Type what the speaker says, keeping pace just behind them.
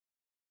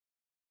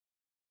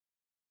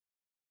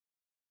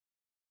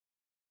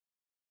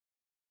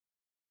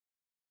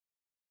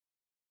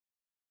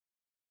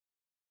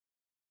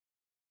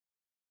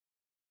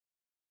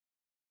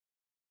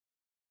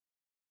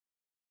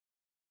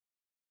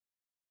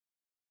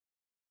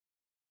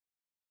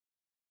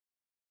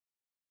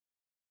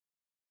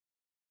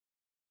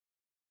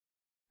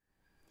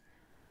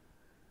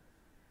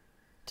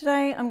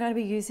Today I'm going to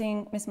be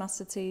using Miss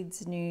Mustard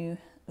Seed's new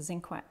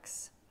Zinc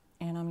Wax,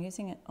 and I'm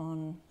using it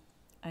on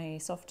a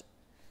soft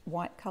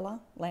white colour,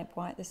 lamp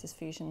white. This is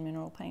Fusion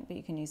Mineral Paint, but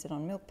you can use it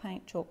on milk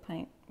paint, chalk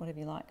paint, whatever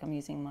you like. I'm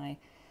using my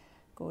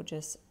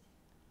gorgeous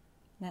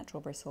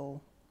natural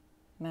bristle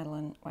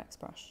Madeline wax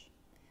brush.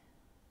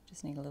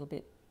 Just need a little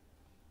bit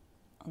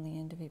on the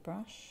end of your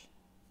brush.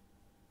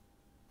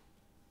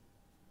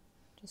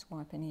 Just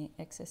wipe any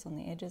excess on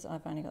the edges.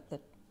 I've only got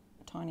the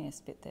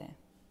tiniest bit there.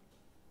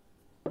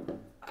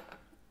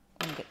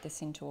 And get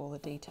this into all the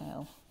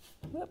detail.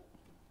 Whoop.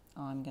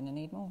 I'm going to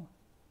need more.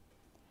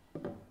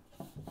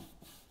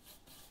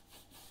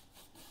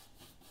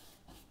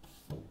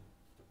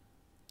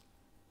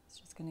 It's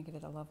just going to give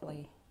it a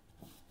lovely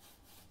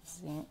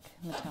zinc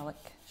metallic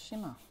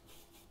shimmer.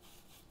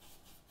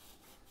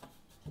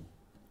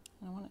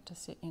 And I want it to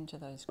sit into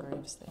those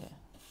grooves there.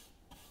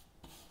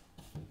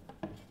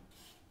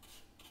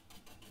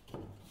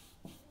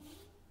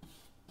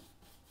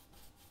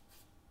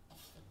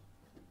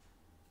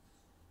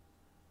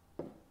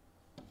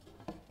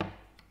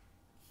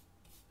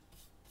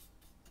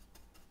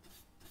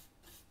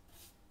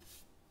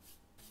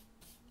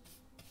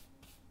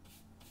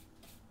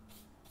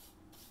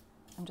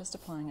 I'm just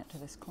applying it to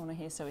this corner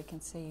here so we can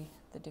see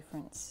the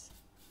difference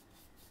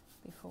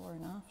before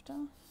and after.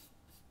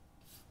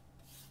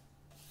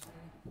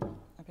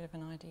 A bit of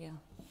an idea.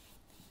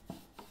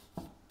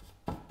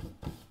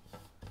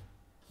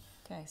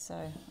 Okay, so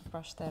I've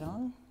brushed that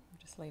on.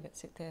 Just leave it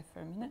sit there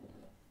for a minute.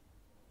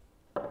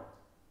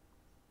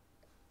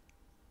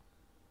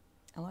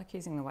 I like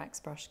using the wax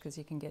brush because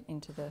you can get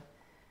into the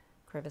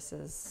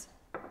crevices,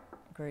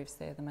 grooves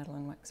there. The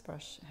Madeline wax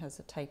brush has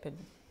a tapered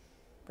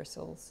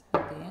bristles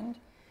at the end,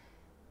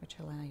 which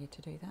allow you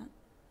to do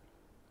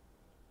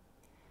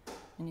that.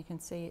 And you can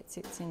see it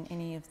sits in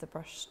any of the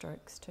brush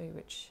strokes too,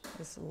 which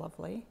is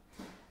lovely.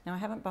 Now I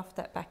haven't buffed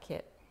that back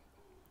yet,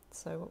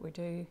 so what we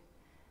do,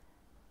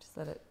 just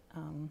let it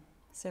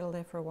settle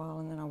there for a while,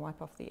 and then I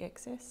wipe off the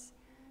excess,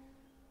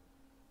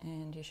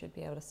 and you should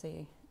be able to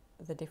see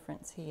the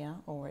difference here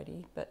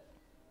already, but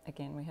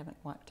again, we haven't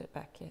wiped it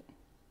back yet.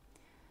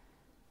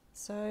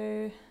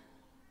 So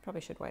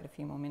probably should wait a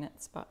few more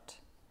minutes, but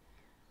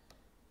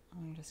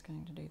I'm just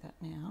going to do that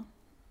now.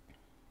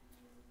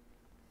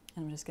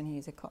 And I'm just going to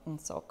use a cotton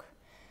sock,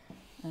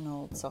 an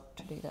old sock,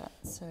 to do that.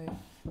 So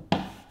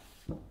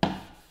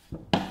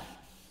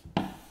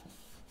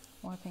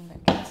wiping back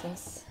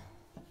excess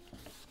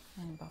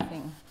and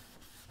buffing.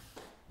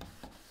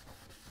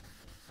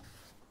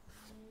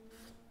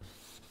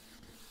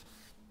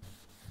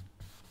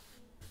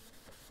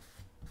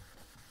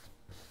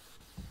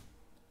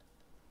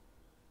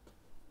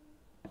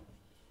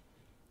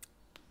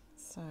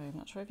 So I'm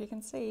not sure if you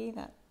can see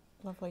that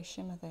lovely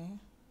shimmer there,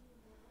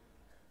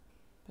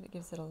 but it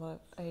gives it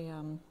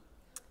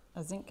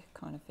a zinc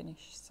kind of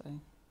finish. So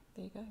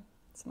there you go.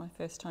 It's my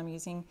first time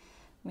using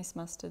Miss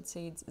Mustard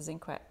Seed's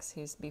Zinc Wax.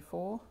 Here's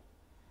before,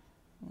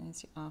 and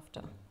there's your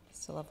after.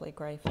 Just a lovely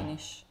grey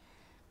finish.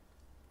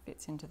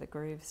 Fits into the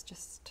grooves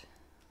just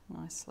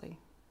nicely.